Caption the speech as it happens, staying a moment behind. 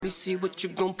Let me see what you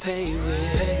gon' pay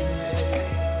with.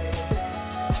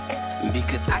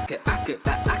 Because I could,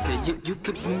 you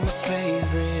could be my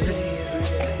favorite.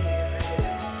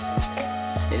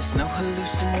 It's no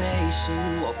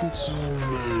hallucination. Welcome to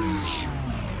me.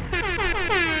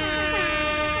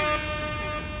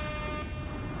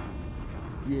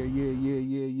 Yeah.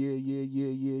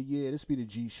 This be the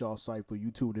G Shaw Cypher.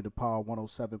 You tuned to the Power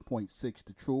 107.6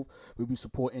 The Truth. We be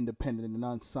support independent and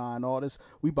unsigned artists.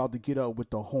 We about to get up with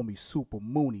the homie Super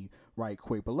Mooney right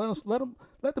quick. But let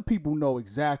the people know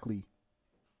exactly,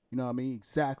 you know what I mean,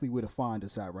 exactly where to find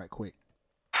us at right quick.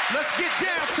 Let's get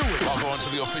down to it. Log on to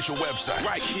the official website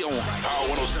right here on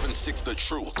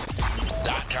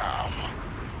Power1076thetruth.com.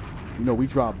 You know, we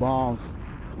drop bombs,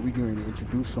 but we going to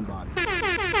introduce somebody.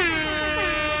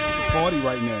 Party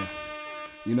right now,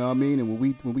 you know what I mean? And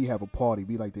when we have a party,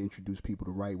 we like to introduce people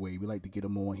the right way. We like to get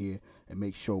them on here and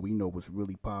make sure we know what's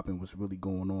really popping, what's really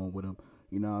going on with them.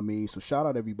 You know what I mean? So shout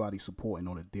out everybody supporting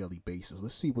on a daily basis.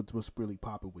 Let's see what's really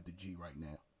popping with the G right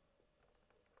now.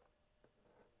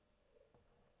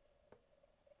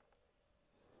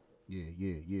 Yeah.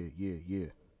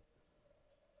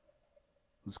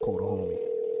 Let's call the homie.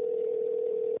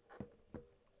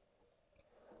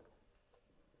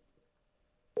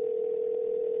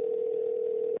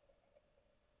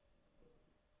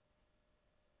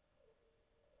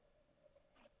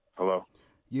 Hello.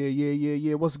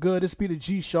 Yeah. What's good? This be the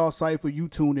G Shaw Cypher. You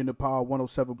tuned in to Power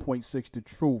 107.6 The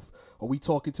Truth. Are we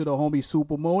talking to the homie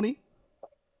Super Mooney?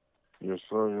 Yes,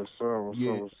 sir. What's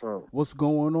up? What's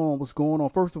going on?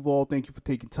 First of all, thank you for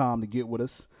taking time to get with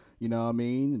us. You know what I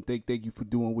mean? And thank you for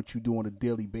doing what you do on a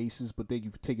daily basis. But thank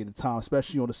you for taking the time,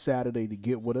 especially on a Saturday, to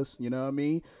get with us. You know what I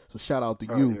mean? So shout out to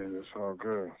you. Yeah, it's all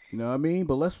good. You know what I mean?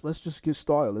 But let's just get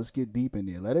started. Let's get deep in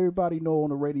there. Let everybody know on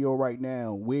the radio right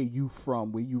now where you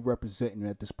from, where you representing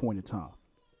at this point in time.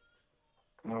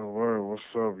 No word. What's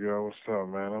up, y'all? What's up,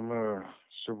 man? I'm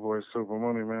it's your boy Super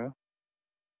Money, man.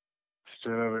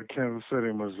 Straight out of Kansas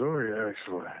City, Missouri,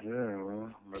 actually. Yeah,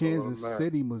 man. Kansas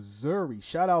City, Missouri.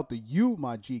 Shout out to you,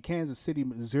 my G. Kansas City,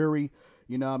 Missouri.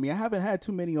 You know what I mean? I haven't had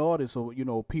too many artists or, you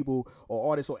know, people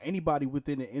or artists or anybody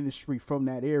within the industry from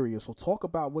that area. So talk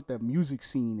about what the music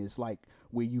scene is like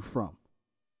where you from.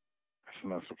 It's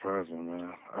not surprising,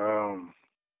 man.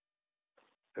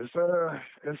 It's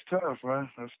tough, man.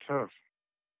 It's tough.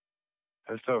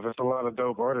 It's a lot of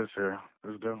dope artists here.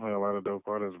 There's definitely a lot of dope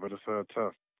artists, but it's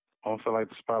tough. I don't feel like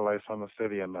the spotlight's on the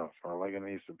city enough, or like it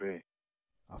needs to be.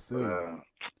 I feel you.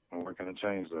 I'm working to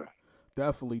change that.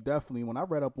 Definitely. When I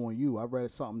read up on you, I read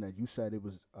something that you said it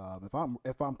was, if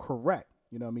I'm correct,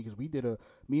 you know what I mean? Because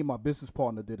me and my business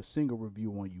partner did a single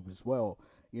review on you as well.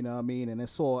 You know what I mean? And I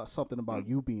saw something about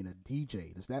you being a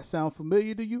DJ. Does that sound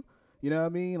familiar to you? You know what I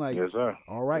mean? Like, yes, sir.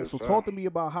 All right. Yes, so sir. talk to me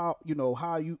about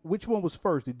which one was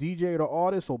first, the DJ or the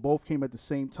artist, or both came at the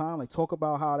same time? Like, talk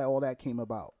about how all that came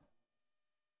about.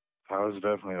 I was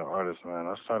definitely an artist, man.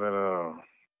 I started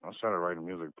writing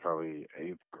music probably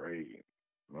 8th grade.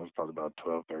 I was probably about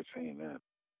 12, 13 then.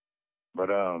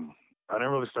 But I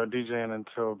didn't really start DJing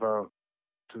until about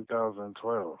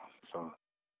 2012. So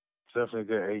it's definitely a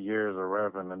good 8 years of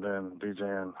rapping. And then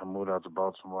DJing, I moved out to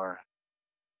Baltimore.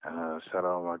 And shout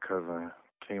out my cousin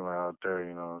Kima out there,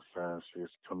 you know what I'm saying? She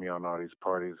used to put me on all these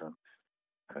parties, and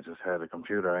I just had a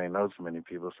computer. I ain't know too many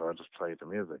people, so I just played the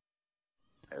music.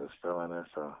 It was still in there,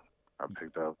 so I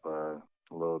picked up a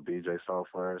little DJ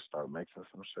software, started mixing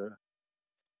some shit.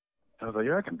 I was like,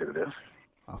 yeah, I can do this.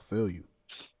 I feel you.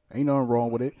 Ain't nothing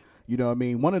wrong with it. You know what I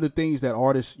mean? One of the things that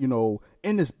artists, you know,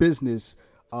 in this business,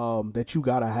 that you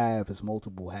gotta have is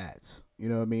multiple hats. You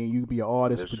know what I mean? You can be an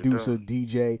artist, yes, producer,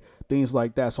 DJ, things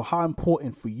like that. So how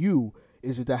important for you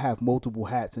is it to have multiple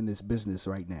hats in this business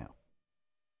right now?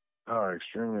 Oh,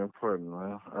 extremely important,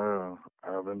 man.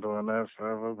 I've been doing that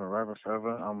forever, been rapping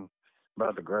forever. I'm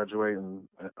about to graduate in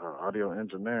audio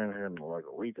engineering here in like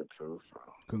a week or two. So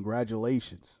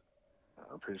congratulations.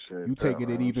 I appreciate you that, taking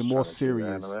man. it even more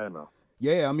serious.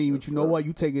 Yeah, I mean, yes, but you know what?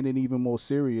 You taking it even more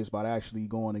serious by actually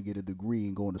going to get a degree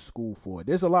and going to school for it.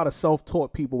 There's a lot of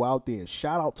self-taught people out there.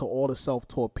 Shout out to all the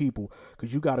self-taught people,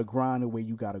 because you got to grind the way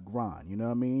you got to grind. You know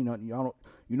what I mean?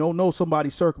 You don't know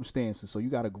somebody's circumstances, so you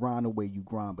got to grind the way you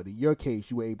grind. But in your case,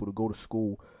 you were able to go to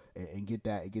school and get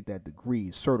that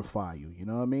degree, certify you. You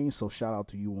know what I mean? So shout out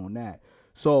to you on that.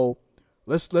 So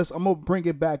let's I'm gonna bring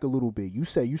it back a little bit. You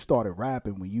say you started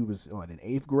rapping when you was in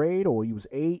 8th grade, or you was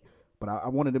 8. But I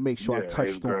wanted to make sure I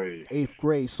touched on 8th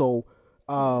grade. So,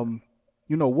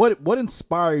 you know, what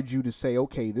inspired you to say,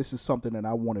 okay, this is something that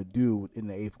I want to do in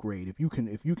the 8th grade? If you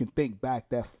can think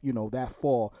back that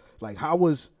far, like what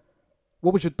was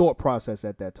your thought process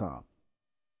at that time?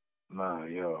 Nah,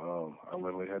 yo, I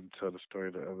literally had to tell the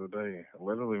story the other day.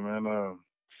 Literally, man,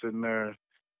 sitting there,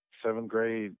 seventh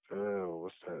grade,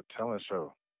 what's that, talent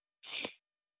show.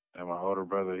 And my older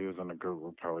brother, he was in the group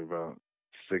with probably about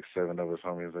 6, 7 of his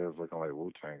homies. They was looking like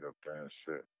Wu-Tang up there and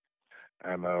shit.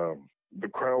 And the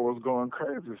crowd was going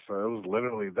crazy. So it was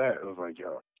literally that. It was like,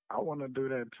 yo, I want to do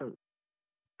that too.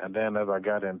 And then as I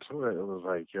got into it, it was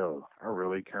like, yo, I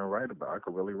really can write about. I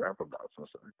could really rap about some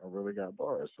stuff. I really got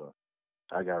bars. So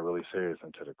I got really serious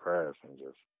into the craft and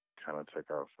just kind of took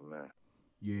off from there.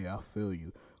 Yeah, I feel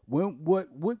you.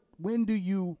 When do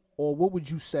you, or what would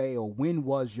you say, or when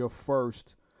was your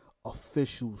first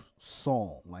official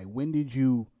song? Like when did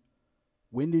you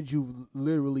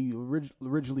literally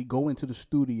originally go into the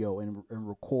studio and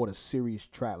record a serious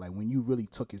track? Like when you really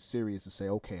took it serious and say,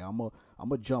 okay, I'm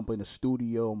a jump in the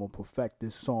studio, I'm gonna perfect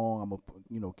this song, I'm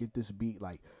gonna get this beat.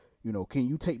 Like, can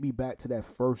you take me back to that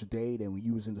first day and when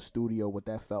you was in the studio, what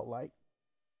that felt like?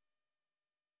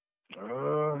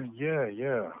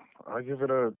 Yeah. I give it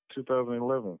a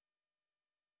 2011.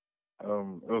 It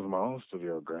was my own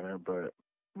studio, granted, but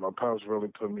my pops really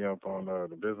put me up on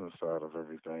the business side of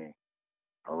everything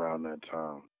around that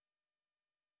time.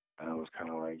 And I was kind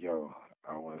of like, yo,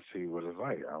 I want to see what it's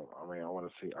like. I mean, I want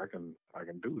to see I can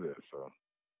do this. So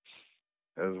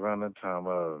it was around that time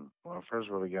when I first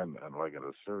really got like in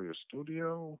a serious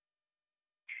studio.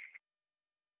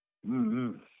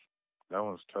 Mm-hmm. That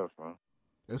was tough, man.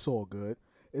 It's all good.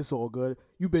 It's all good.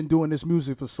 You've been doing this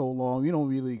music for so long, you don't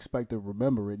really expect to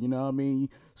remember it. You know what I mean?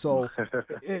 So,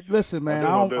 listen, I man, do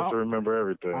my best to remember I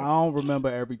everything. don't remember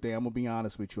everything. I'm gonna be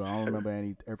honest with you. I don't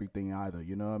remember everything either.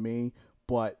 You know what I mean?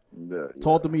 But Yeah,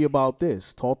 talk to yeah. me about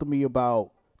this. Talk to me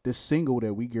about this single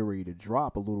that we get ready to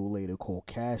drop a little later called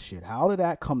Cash It. How did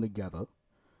that come together?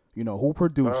 Who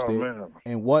produced Oh it, man.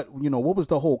 and what was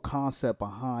the whole concept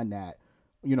behind that?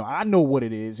 I know what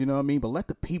it is. You know what I mean? But let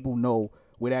the people know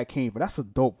where that came from. That's a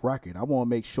dope record. I want to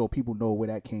make sure people know where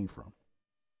that came from.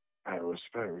 Hey,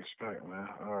 respect, man.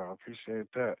 I appreciate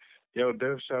that. Yo,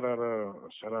 Dev, shout out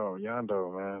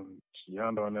Yondo, man.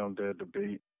 Yondo and them did the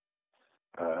beat.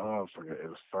 I don't forget, it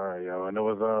was fire, yo. And it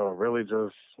was really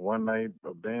just one night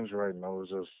of binge writing. I was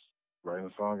just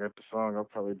writing song after song. I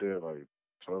probably did like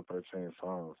 12, 13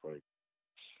 songs, like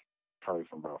probably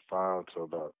from about 5 to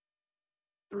about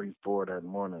 3, 4 that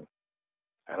morning.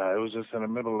 And it was just in the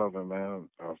middle of it, man.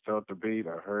 I felt the beat,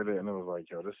 I heard it, and it was like,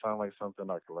 yo, this sounds like something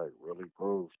I could like really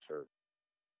groove to.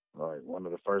 Like one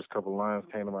of the first couple lines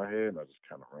came to my head, and I just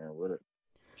kind of ran with it.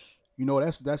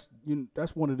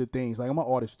 That's one of the things. Like I'm an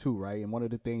artist too, right? And one of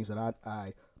the things that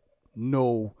I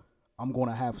know I'm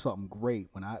gonna have something great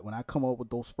when I come up with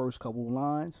those first couple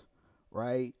lines,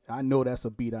 right? I know that's a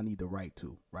beat I need to write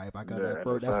to, right? If I got Yeah, and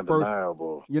it's that first,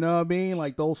 undeniable. you know what I mean?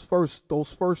 Like those first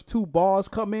two bars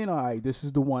come in, all right, this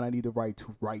is the one I need to write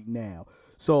to right now.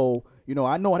 So,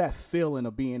 I know that feeling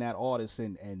of being that artist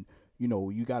and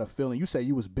you got a feeling. You say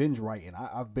you was binge writing.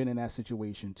 I've been in that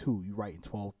situation too. You writing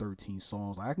 12, 13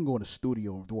 songs. Like I can go in the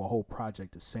studio and do a whole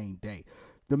project the same day.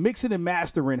 The mixing and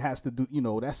mastering has to do,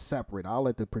 that's separate. I'll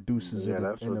let the producers Yeah, and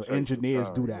that's the what takes the engineers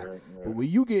do time. that. Yeah. But when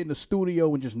you get in the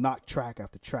studio and just knock track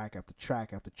after track after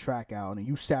track after track out, and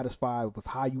you satisfied with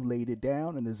how you laid it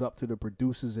down, and it's up to the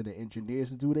producers and the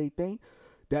engineers to do their thing,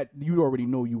 that you already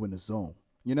know you in the zone.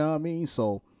 You know what I mean?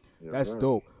 So Yes, that's sir.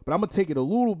 dope. But I'm gonna take it a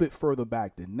little bit further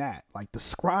back than that. Like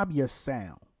describe your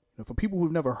sound. And for people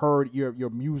who've never heard your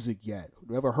music yet,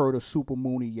 never heard of Super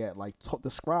Mooney yet, like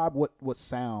describe what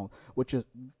sound, what your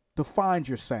defines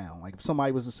your sound. Like if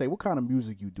somebody was to say, what kind of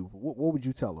music you do, what would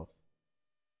you tell them?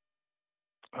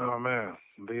 Oh man,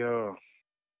 the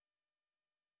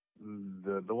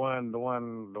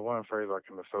one phrase I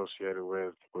can associate it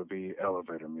with would be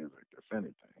elevator music, if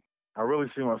anything. I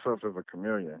really see myself as a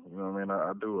chameleon. You know what I mean?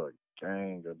 I do a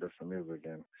gang of different music,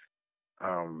 and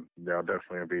y'all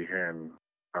definitely be hearing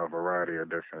a variety of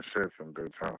different shits in due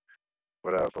time.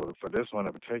 But for this one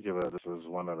in particular, this is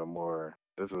one of the more.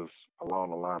 This is along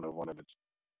the line of one of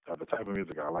the type of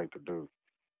music I like to do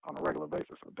on a regular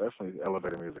basis. So definitely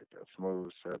elevator music, that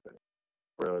smooth shit,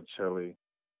 that real chilly.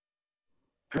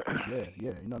 Yeah,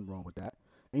 ain't nothing wrong with that.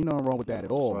 Ain't nothing wrong with that at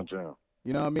It's my all. jam.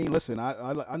 You know what I mean? Listen,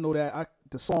 I know that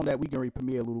the song that we can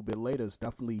premiere a little bit later is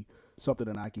definitely something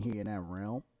that I can hear in that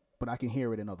realm, but I can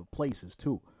hear it in other places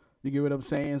too. You get what I'm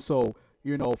saying? So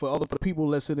for the people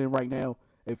listening right now,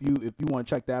 if you want to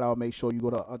check that out, make sure you go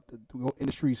to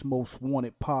Industry's Most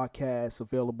Wanted podcast,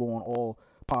 available on all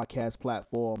podcast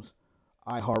platforms,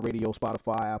 iHeartRadio,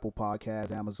 Spotify, Apple Podcasts,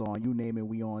 Amazon, you name it,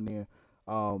 we on there.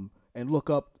 And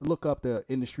look up the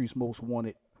Industry's Most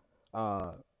Wanted.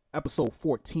 Uh, Episode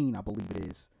 14, I believe it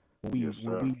is. When we Yes,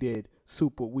 when sir. we did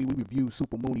we reviewed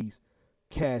Super Mooney's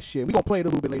Cash Shit. We're going to play it a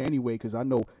little bit later anyway because I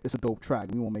know it's a dope track.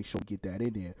 We want to make sure we get that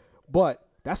in there. But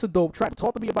that's a dope track.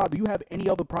 Talk to me about, do you have any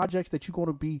other projects that you're going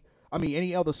to be,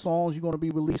 any other songs you're going to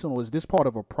be releasing, or is this part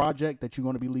of a project that you're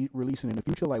going to be releasing in the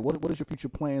future? Like, what is your future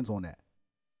plans on that?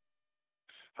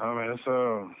 Man,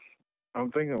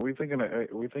 we thinking an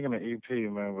EP,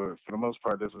 man, but for the most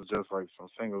part, this is just like some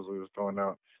singles we was throwing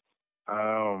out.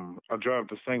 I dropped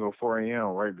the single 4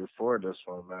 a.m. right before this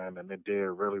one, man, and it did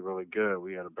really, really good.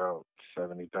 We had about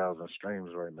 70,000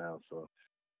 streams right now, so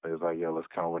they was like, yo, let's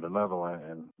come with another one,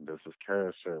 and this is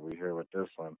Cash Shit. We here with this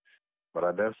one. But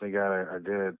I definitely got a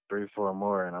good 3-4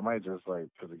 more, and I might just like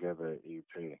put together an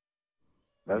EP.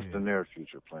 That's the near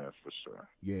future plans for sure.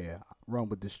 Yeah, run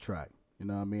with this track. You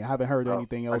know what I mean? I haven't heard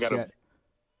anything else yet.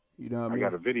 You know what I mean? I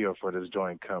got a video for this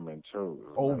joint coming too.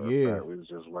 Oh yeah. We was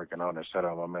just working on it. Shout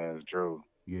out my man Drew.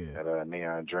 Yeah. At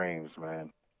Neon Dreams,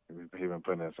 man. He been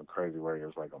putting in some crazy work.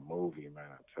 It's like a movie, man.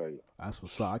 I tell you. That's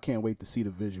what's up. I can't wait to see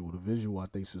the visual. The visual, I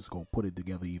think, is just gonna put it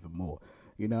together even more.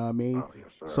 You know what I mean? Oh, yes,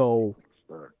 sir. So, yes,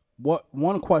 sir.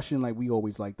 One question like we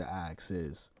always like to ask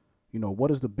is,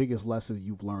 what is the biggest lesson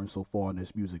you've learned so far in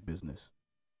this music business?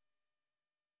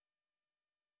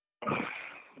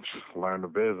 Learn the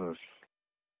business.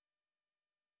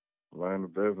 Learn the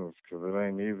business, because it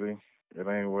ain't easy. It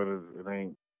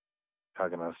ain't, how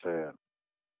can I say it?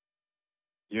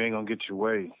 You ain't going to get your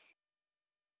way.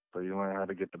 So you learn how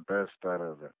to get the best out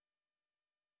of it.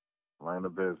 Learn the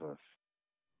business.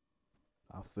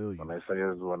 I feel you. When they say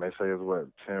it's what,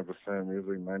 10%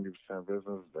 music, 90%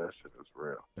 business, that shit is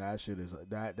real. That shit is,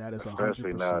 that is 100%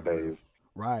 especially nowadays. Real.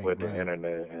 Right, with the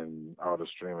internet and all the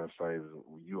streaming sites,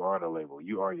 you are the label.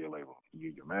 You are your label.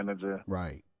 You're your manager.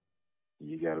 Right.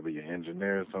 You got to be your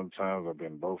engineer sometimes. I've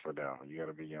been both of them. You got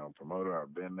to be your own promoter.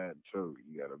 I've been that too.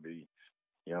 You got to be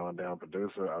your own damn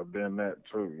producer. I've been that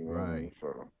too. You know what I mean?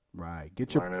 So right.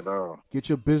 Learn it all. Get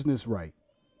your business right.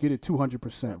 Get it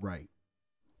 200% right.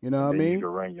 You know what I mean? You can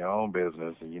run your own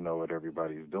business and you know what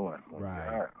everybody's doing.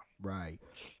 Right. Right.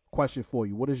 Question for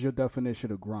you. What is your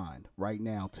definition of grind right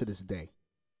now to this day?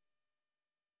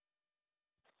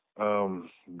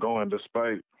 Going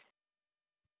despite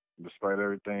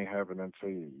everything happening to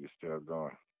you, you're still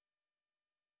going.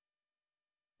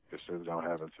 It's just gonna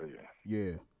happen to you.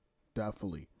 Yeah,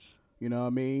 definitely. You know what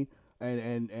I mean?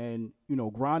 And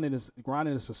grinding is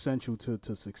essential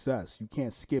to success. You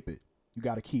can't skip it. You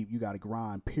gotta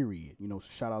grind, period.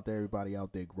 Shout out to everybody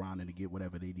out there grinding to get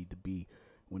whatever they need to be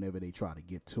whenever they try to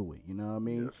get to it. You know what I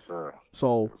mean? Yes, sir.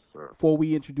 So yes, sir. Before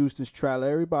we introduce this track,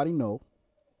 let everybody know,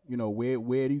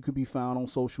 where you can be found on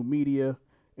social media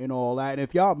and all that. And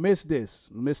if y'all missed this,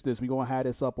 we're going to have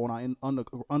this up on our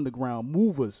Underground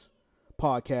Movers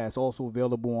podcast, also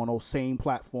available on those same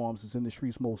platforms as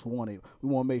Industry's Most Wanted. We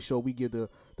want to make sure we give the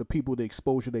people the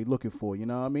exposure they're looking for, you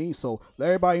know what I mean? So let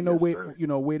everybody know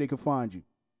where they can find you.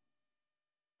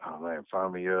 Oh, man,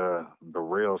 find me The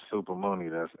Real Super Mooney.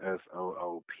 That's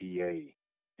SOOPAMOONI.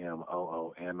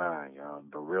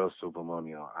 The Real Super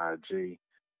Mooney on IG.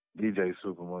 DJ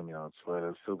Super Mooney on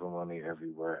Twitter, Super Mooney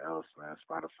everywhere else, man.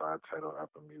 Spotify, Tidal,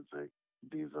 Apple Music,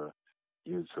 Deezer,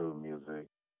 YouTube Music,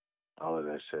 all of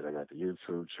that shit. I got the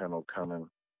YouTube channel coming.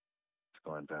 It's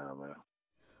going down, man.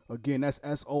 Again, that's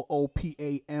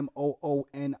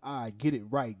SOOPAMOONI. Get it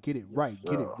right. Get it right.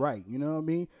 Get it right. You know what I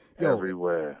mean? Yo,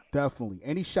 everywhere. Definitely.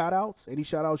 Any shout outs? Any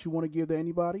shout outs you want to give to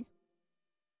anybody?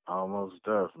 Almost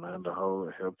deaf, man. The whole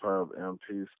hip hop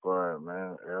MP squad,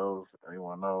 man. Els,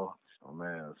 anyone know?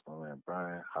 It's my man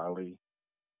Brian, Holly,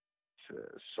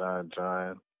 Sean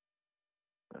John,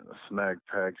 and the Snack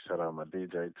Pack. Shout out my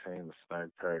DJ team, the Snack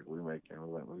Pack. We making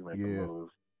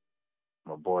moves.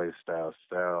 My boy Style,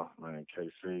 man,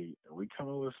 KC. We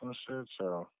coming with some shit,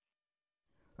 so.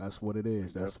 That's what it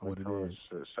is. That's what it is.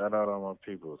 Shit. Shout out all my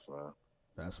peoples, man.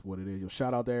 That's what it is. Yo,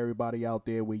 shout out to everybody out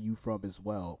there where you from as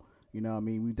well. You know what I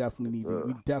mean? We definitely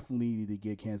need to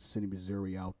get Kansas City,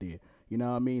 Missouri out there. You know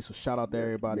what I mean? So shout out to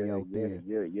everybody out there.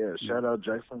 Yeah. Shout out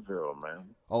Jacksonville,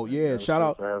 man. Oh yeah, shout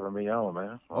out for having me on,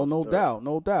 man. No doubt.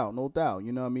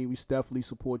 You know what I mean? We definitely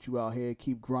support you out here.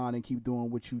 Keep grinding, keep doing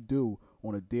what you do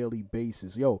on a daily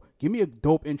basis. Yo, give me a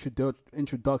dope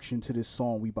introduction to this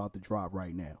song we about to drop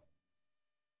right now.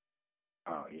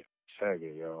 Oh yeah, check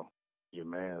it, yo. Your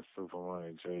man Super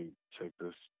Money J. Check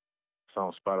this. It's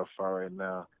on Spotify right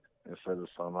now. Instead of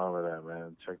some all of that,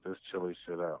 man. Check this chilly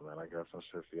shit out, man. I got some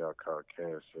shit for y'all called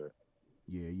Cash Shit.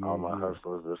 Yeah. All my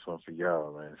hustlers, this one for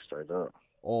y'all, man. Straight up.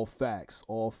 All facts.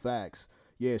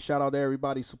 Yeah, shout out to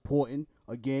everybody supporting.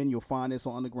 Again, you'll find this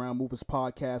on Underground Movers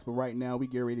Podcast, but right now we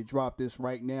get ready to drop this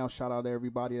right now. Shout out to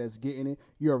everybody that's getting it.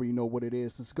 You already know what it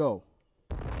is. Let's go.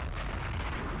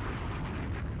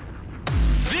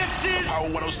 This is Power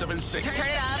 107.6.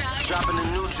 Turn it up. Dropping a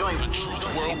new joint. The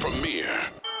Truth World Premiere.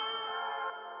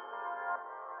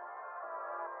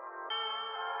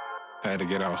 Had to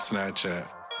get off Snapchat.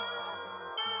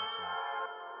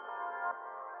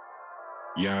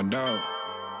 Young dog.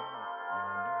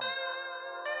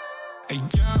 A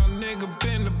young nigga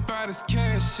been about his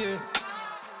cash shit.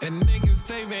 And niggas,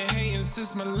 they been hating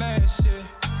since my last shit.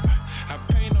 I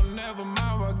pay no never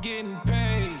mind while getting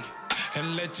paid.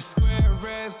 And let your square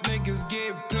ass niggas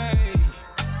get played.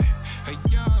 A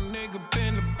young nigga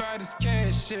been about his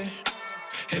cash shit.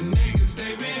 And niggas,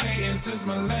 they been hating since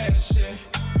my last shit.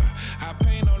 I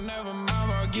pay no never mind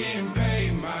while getting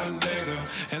paid, my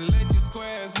nigga. And let your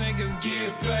square ass niggas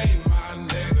get played, my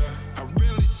nigga. I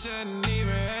really shouldn't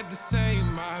even have to say,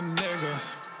 my nigga.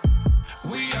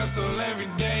 We hustle every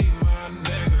day, my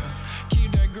nigga.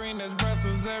 Keep that green as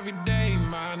Brussels every day,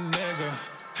 my nigga.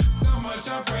 So much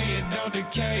I pray it don't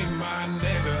decay, my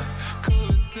nigga.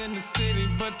 Coolest in the city,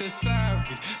 but they're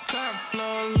savvy. Top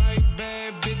floor like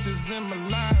bad bitches in my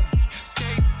lobby.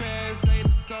 Skate pads, hate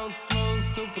it so smooth,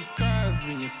 super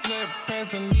Crosby. You slip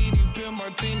past the needy Bill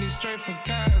Martini straight from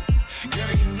Cosby.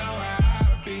 Girl, you know how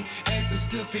I be. Exes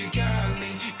still speak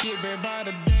highly. Get back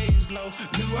by the days low.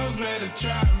 New hoes better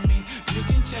try me. You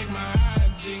can check my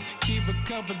IG. Keep a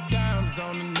couple dimes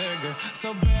on the nigga.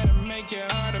 So better make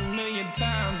it hard 1,000,000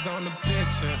 times on the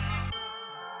picture.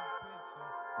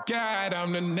 God,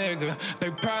 I'm the nigga. They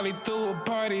probably threw a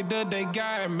party that they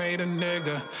guy made a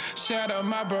nigga. Shout out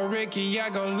my bro Ricky, I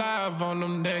go live on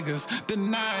them niggas.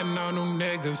 Denying on them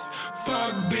niggas.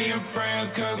 Fuck being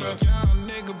friends, cause a young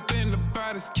nigga been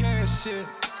about his cash shit.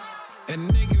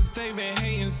 And niggas, they been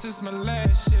hating since my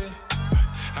last shit.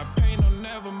 I pay no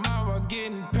never mind while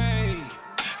getting paid.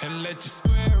 And let your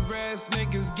square ass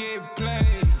niggas get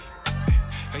played.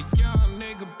 A young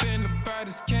nigga been about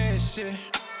his cash shit.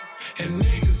 And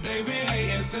niggas, they been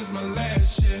hating since my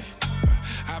last shit.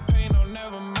 I pay no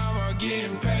never mind while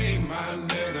getting paid, my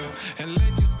nigga. And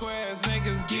let your square ass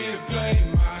niggas get played,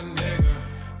 my nigga.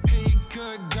 He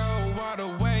could go all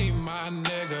the way, my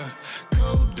nigga.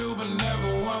 Cool dude, but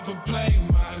never one for play,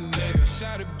 my nigga.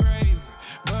 Shot it brazen,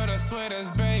 but I swear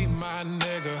that's bait, my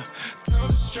nigga. Throw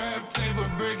the strap, tape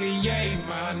a brick of yay,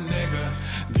 my nigga.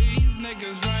 These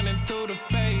niggas running through the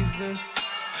phases.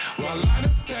 While I done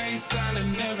stay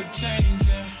silent, never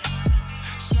changing.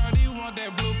 Shorty want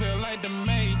that blue pill like the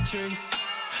Matrix.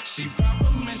 She pop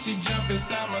 'em and she jump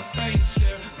inside my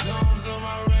spaceship. Zoom, zoom,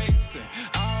 I'm racing.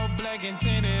 All black and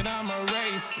tinted, I'm a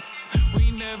racist.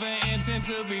 We never intend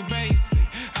to be basic.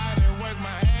 I done worked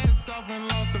my ass off and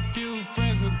lost a few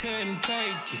friends who couldn't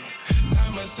take it. Not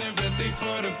much sympathy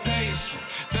for the patient.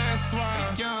 That's why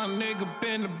a young nigga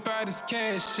been about his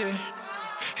cash shit.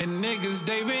 And niggas,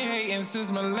 they been hating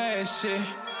since my last shit.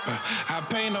 I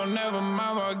pay no never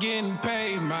mind while getting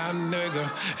paid, my nigga.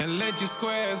 And let your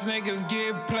square ass niggas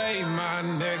get played, my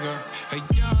nigga. A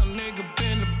young nigga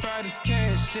been about his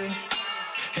cash shit.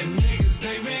 And niggas,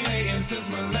 they been hating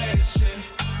since my last